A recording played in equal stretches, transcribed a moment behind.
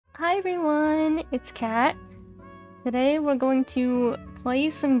Hi everyone, it's Kat. Today we're going to play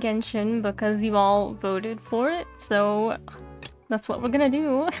some Genshin because you all voted for it, so that's what we're gonna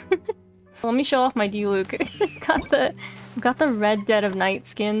do. Let me show off my D-Luke. got the Red Dead of Night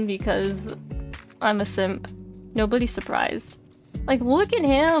skin because I'm a simp. Nobody's surprised. Like, look at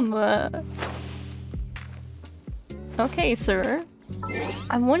him! Okay, sir.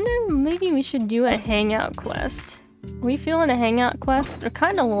 I wonder maybe we should do a hangout quest. Are we feeling a hangout quest? They're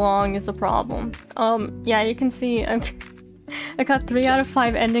kind of long is a problem. Yeah, you can see I got 3 out of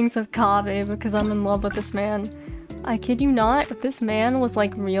 5 endings with Kaveh because I'm in love with this man. I kid you not, if this man was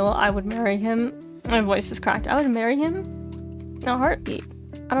like real, I would marry him. My voice is cracked. I would marry him in a heartbeat.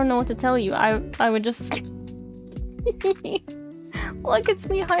 I don't know what to tell you. I would just... Look, it's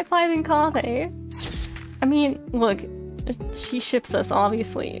me high-fiving Kaveh. I mean, look, she ships us,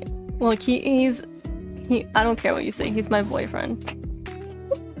 obviously. Look, I don't care what you say, he's my boyfriend.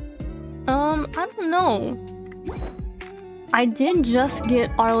 I don't know. I did just get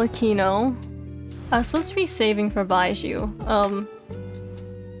Arlecchino. I was supposed to be saving for Baiju.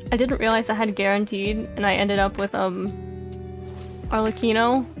 I didn't realize I had guaranteed, and I ended up with,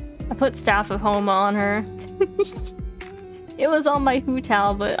 Arlecchino. I put Staff of Homa on her. It was on my Hu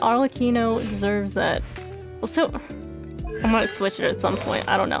Tao, but Arlecchino deserves that. Also, I might switch it at some point.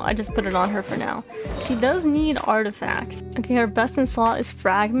 I don't know. I just put it on her for now. She does need artifacts. Okay, her best in slot is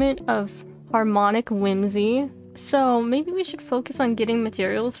Fragment of Harmonic Whimsy. So maybe we should focus on getting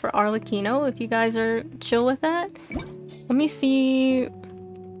materials for Arlecchino if you guys are chill with that. Let me see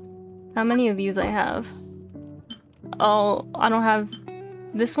how many of these I have. Oh, I don't have...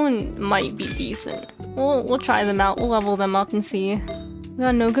 This one might be decent. We'll try them out. We'll level them up and see. We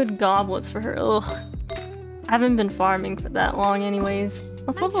got no good goblets for her. Ugh. I haven't been farming for that long anyways.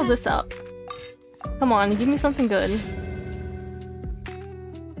 Let's level this up. Come on, give me something good.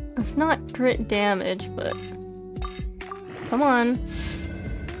 It's not crit damage, but... Come on.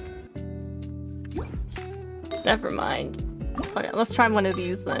 Never mind. Okay, let's try one of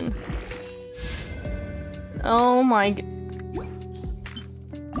these then. Oh my...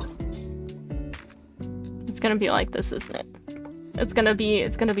 It's gonna be like this, isn't it? It's gonna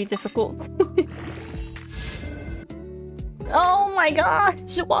be difficult. Oh my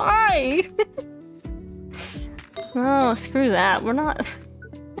gosh, why? Oh, screw that. We're not...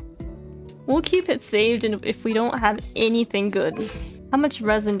 We'll keep it saved if we don't have anything good. How much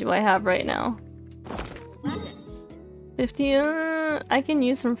resin do I have right now? 50? I can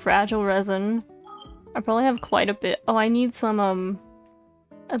use some fragile resin. I probably have quite a bit. Oh, I need some,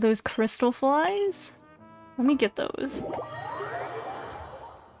 are those Crystalflies? Let me get those.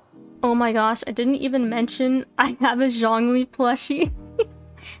 Oh my gosh, I didn't even mention I have a Zhongli plushie.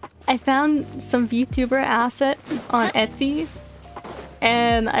 I found some VTuber assets on Etsy,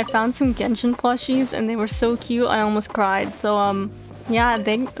 and I found some Genshin plushies, and they were so cute I almost cried. So yeah,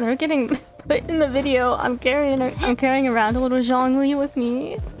 they're getting put in the video. I'm carrying around a little Zhongli with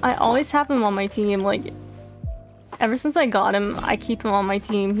me. I always have him on my team. Like, ever since I got him, I keep him on my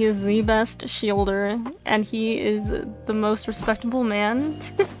team. He is the best shielder, and he is the most respectable man.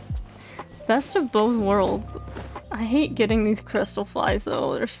 Best of both worlds. I hate getting these Crystalflies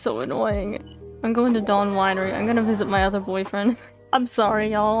though, they're so annoying. I'm going to Dawn Winery. I'm gonna visit my other boyfriend. I'm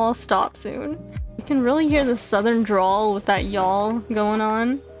sorry y'all, I'll stop soon. You can really hear the southern drawl with that y'all going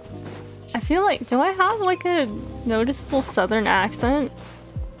on. I feel like, do I have like a noticeable southern accent?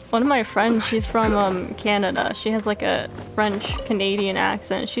 One of my friends, she's from Canada. She has like a French-Canadian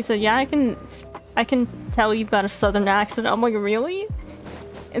accent. She said, yeah, I can tell you've got a southern accent. I'm like, really?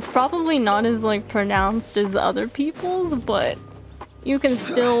 It's probably not as like pronounced as other people's, but you can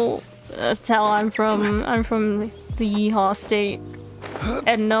still tell I'm from the Yeehaw state.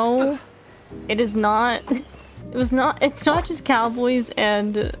 And no, it is not. It's not just cowboys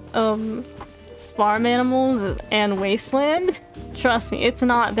and farm animals and wasteland. Trust me, it's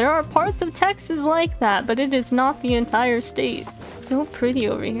not. There are parts of Texas like that, but it is not the entire state. So pretty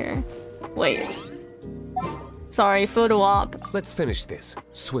over here. Wait. Sorry, photo op. Let's finish this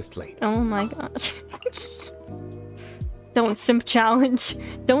swiftly. Oh my gosh. Don't simp challenge.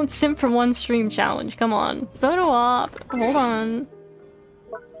 Don't simp for one stream challenge. Come on. Photo op. Hold on.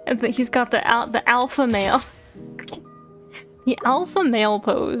 He's got the alpha male. The alpha male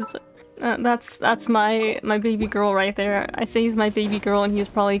pose. That's my baby girl right there. I say he's my baby girl and he's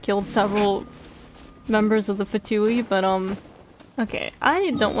probably killed several members of the Fatui, but okay,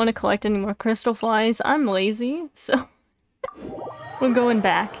 I don't want to collect any more Crystalflies. I'm lazy, so we're going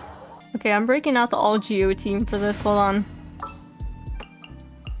back. Okay, I'm breaking out the all Geo team for this. Hold on.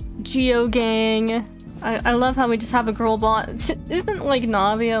 Geo gang. I love how we just have a girl bot. Isn't like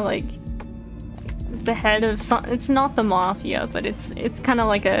Navia like the head of some? It's not the mafia, but it's kind of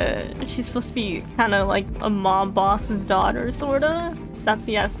like a. She's supposed to be kind of like a mob boss's daughter, sorta. That's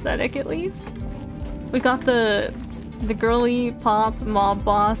the aesthetic, at least. We got the girly pop mob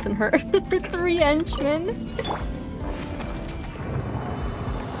boss and her 3 henchmen.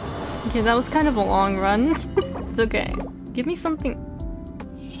 Okay, that was kind of a long run. Okay, give me something.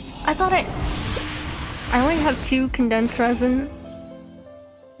 I thought I only have 2 condensed resin.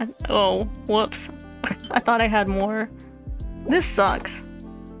 Oh, whoops. I thought I had more. This sucks.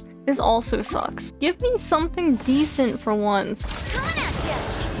 This also sucks. Give me something decent for once. Coming at ya.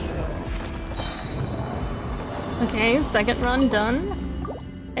 Okay, second run done.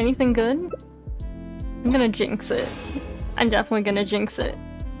 Anything good? I'm gonna jinx it. I'm definitely gonna jinx it.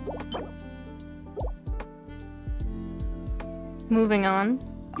 Moving on.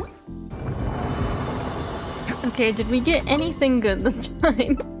 Okay, did we get anything good this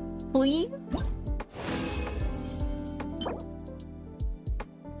time? Please?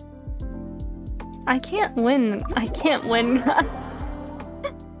 I can't win. I can't win.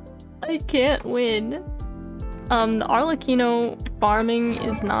 I can't win. The Arlecchino farming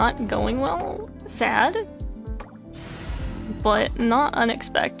is not going well. Sad. But not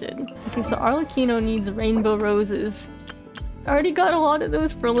unexpected. Okay, so Arlecchino needs rainbow roses. I already got a lot of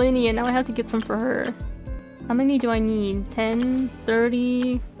those for Linny, and now I have to get some for her. How many do I need? 10,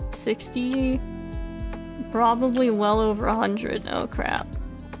 30, 60? Probably well over 100. Oh crap.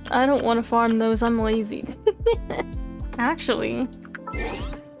 I don't want to farm those, I'm lazy. Actually,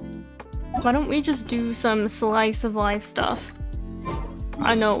 why don't we just do some slice of life stuff?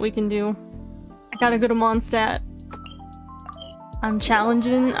 I know what we can do. I gotta go to Mondstadt. I'm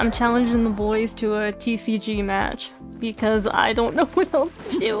challenging the boys to a TCG match because I don't know what else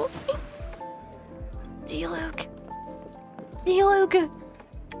to do. D-Luke. D-Luke!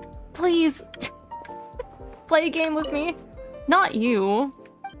 Please! Play a game with me. Not you.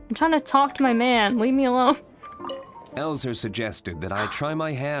 I'm trying to talk to my man. Leave me alone. Elzer suggested that I try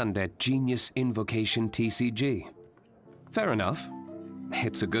my hand at Genius Invocation TCG. Fair enough.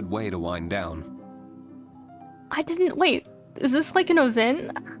 It's a good way to wind down. I didn't- wait. Is this like an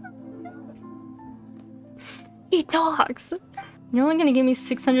event? He talks! You're only gonna give me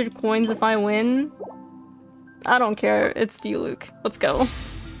 600 coins if I win? I don't care. It's D-Luke. Let's go.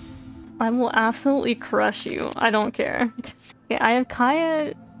 I will absolutely crush you. I don't care. Okay, I have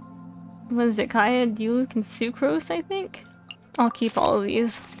Kaya... What is it? Kaya, D-Luke, and Sucrose, I think? I'll keep all of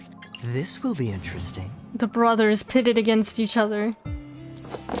these. This will be interesting. The brothers pitted against each other.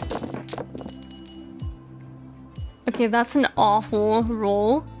 Okay, that's an awful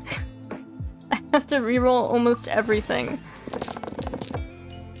roll. I have to reroll almost everything.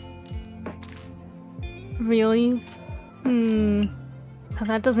 Really? Oh,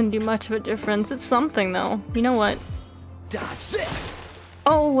 that doesn't do much of a difference. It's something, though. You know what? Dodge this!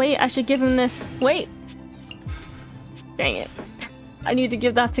 Oh, wait, I should give him this. Wait! Dang it. I need to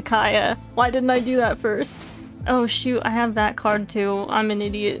give that to Kaya. Why didn't I do that first? Oh, shoot, I have that card, too. I'm an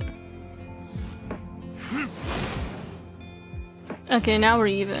idiot. Okay, now we're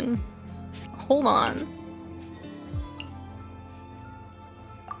even. Hold on.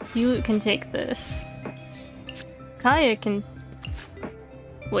 You can take this. Kaya can...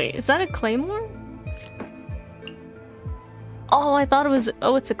 Wait, is that a claymore? Oh, I thought it was...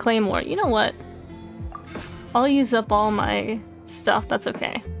 Oh, it's a claymore. You know what? I'll use up all my stuff. That's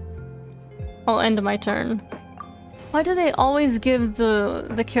okay. I'll end my turn. Why do they always give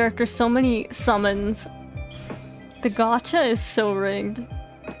the character so many summons? The gacha is so rigged.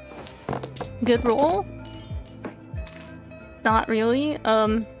 Good roll? Not really.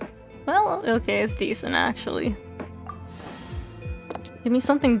 Well, okay, it's decent actually. Give me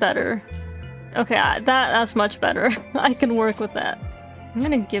something better. Okay, that's much better. I can work with that. I'm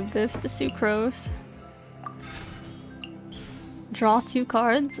gonna give this to Sucrose. Draw 2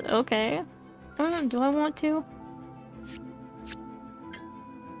 cards. Okay. Do I want to?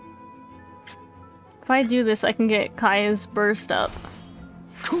 If I do this, I can get Kaya's burst up.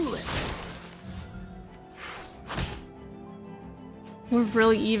 Cool it! We're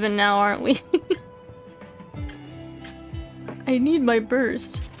really even now, aren't we? I need my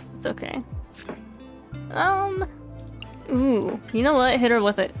burst. It's okay. Ooh, you know what? Hit her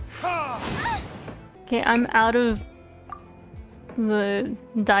with it. Okay, I'm out of the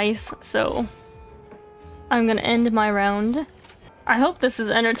dice, so I'm gonna end my round. I hope this is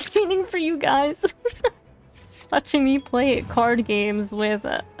entertaining for you guys. Watching me play card games with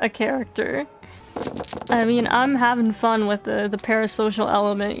a character. I mean, I'm having fun with the parasocial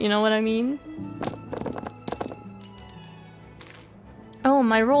element, you know what I mean? Oh,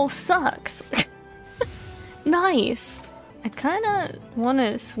 my roll sucks. Nice. I kind of want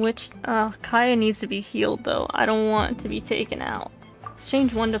to switch. Kaya needs to be healed though. I don't want to be taken out. Let's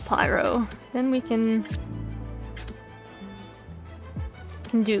change one to Pyro. Then we can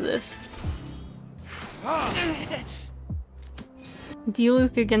do this.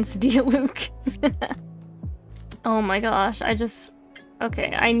 Diluc against Diluc. Oh my gosh,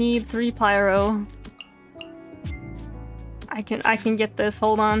 okay, I need 3 Pyro. I can get this,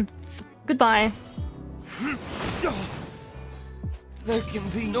 hold on. Goodbye. There can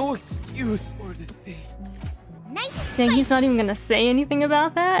be no excuse or defeat. Nice. Dang, he's not even gonna say anything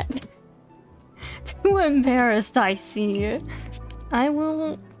about that? Too embarrassed, I see. I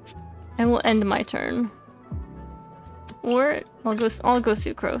will end my turn. Or I'll go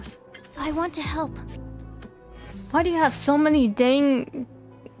Sucrose. I want to help. Why do you have so many dang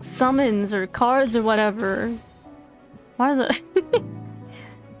summons or cards or whatever? Why are the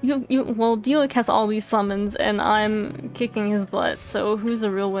well, Diluc has all these summons and I'm kicking his butt, so who's the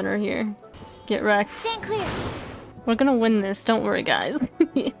real winner here? Get wrecked. Stand clear. We're gonna win this, don't worry guys.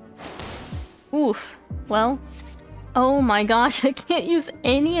 Oof. Well. Oh my gosh, I can't use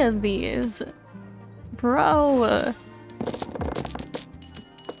any of these. Bro.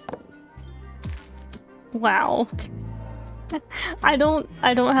 Wow. I don't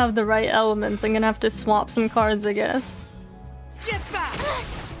have the right elements. I'm gonna have to swap some cards, I guess. Get back!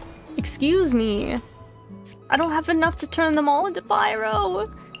 Excuse me. I don't have enough to turn them all into Pyro.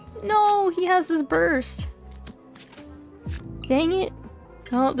 No, he has his burst. Dang it.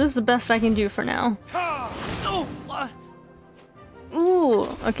 Oh, this is the best I can do for now. Ooh,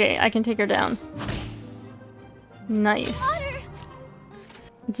 okay, I can take her down. Nice.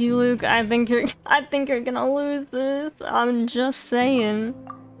 Diluc, I think you're gonna lose this. I'm just saying.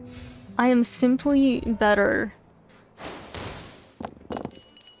 I am simply better.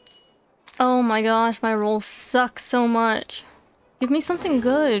 Oh my gosh, my roll sucks so much. Give me something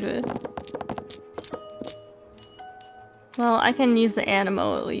good. Well, I can use the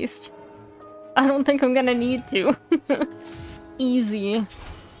Animo at least. I don't think I'm gonna need to. Easy.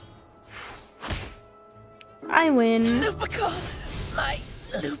 I win. Lupica! My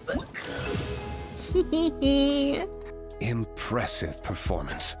Lupica! Impressive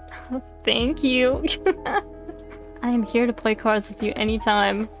performance. Thank you. I am here to play cards with you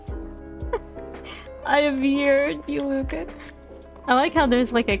anytime. I am here, Diluc. I like how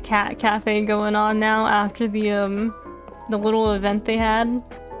there's like a cat cafe going on now after the little event they had.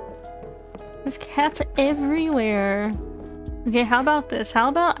 There's cats everywhere. Okay, how about this? How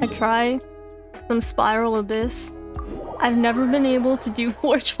about I try some Spiral Abyss? I've never been able to do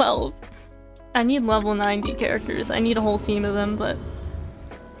 412. I need level 90 characters. I need a whole team of them, but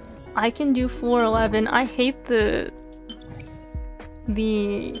I can do 411. I hate the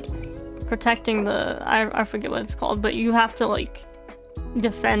protecting the I forget what it's called, but you have to like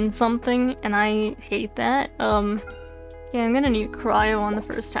defend something, and I hate that. Okay, I'm gonna need Cryo on the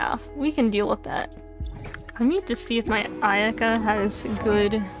first half. We can deal with that. I need to see if my Ayaka has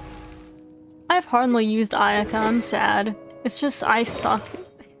good... I've hardly used Ayaka, I'm sad. It's just I suck.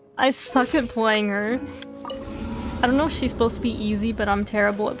 I suck at playing her. I don't know if she's supposed to be easy, but I'm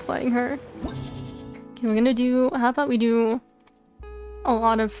terrible at playing her. Okay, we're gonna do... How about we do a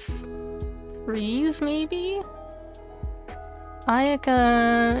lot of freeze, maybe?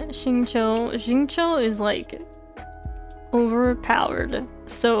 Ayaka, Xingqiu. Xingqiu is like overpowered.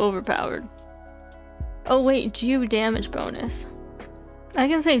 So overpowered. Oh wait, Geo damage bonus. I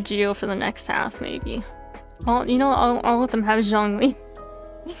can save Geo for the next half, maybe. You know, I'll let them have Zhongli.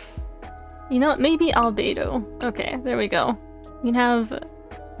 You know what, maybe Albedo. Okay, there we go. You can have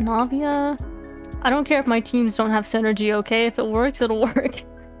Navia. I don't care if my teams don't have synergy, okay? If it works, it'll work.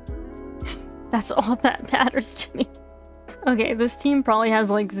 That's all that matters to me. Okay, this team probably has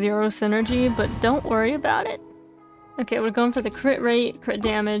like 0 synergy, but don't worry about it. Okay, we're going for the crit rate, crit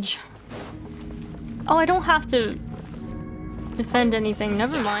damage. Oh, I don't have to defend anything,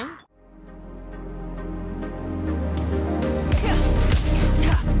 never mind.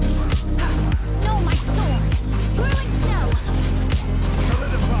 No, my sword! Whirling snow!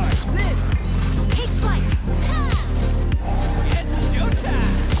 Solidify! Live! Take flight! It's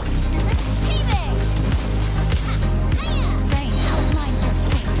showtime! Hey there! Rain outlines your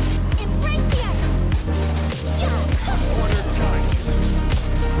fate. Embrace the ice! Order guide!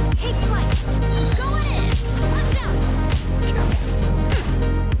 Take flight! Going in! Watch out!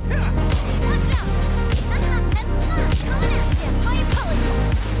 Watch out! Coming at you! My apologies!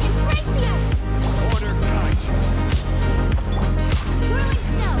 Embrace the ice! Order guide! Whirling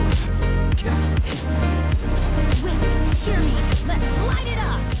snow! Wait, hear me!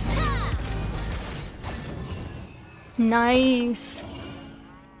 Nice.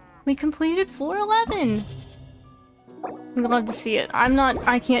 We completed floor 11. I'd love to see it.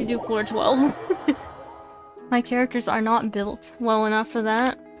 I can't do floor 12. My characters are not built well enough for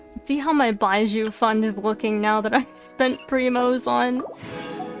that. See how my Baiju fund is looking now that I spent primos on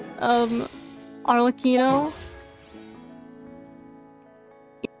Arlecchino?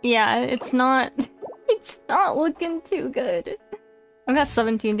 Yeah, it's not looking too good. I've got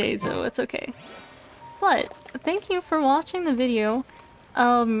 17 days though, it's okay. But thank you for watching the video.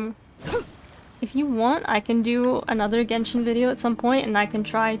 If you want, I can do another Genshin video at some point, and I can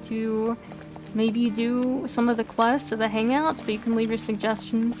try to maybe do some of the quests or the hangouts, but you can leave your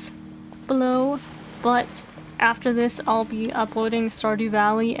suggestions below. But after this, I'll be uploading Stardew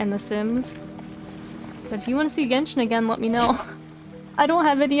Valley and The Sims. But if you want to see Genshin again, let me know. I don't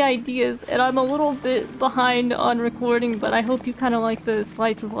have any ideas, and I'm a little bit behind on recording, but I hope you kind of like the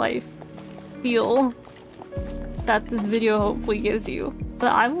slice of life feel that this video hopefully gives you.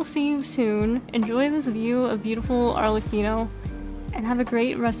 But I will see you soon. Enjoy this view of beautiful Arlecchino, and have a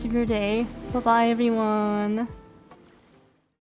great rest of your day. Bye bye everyone.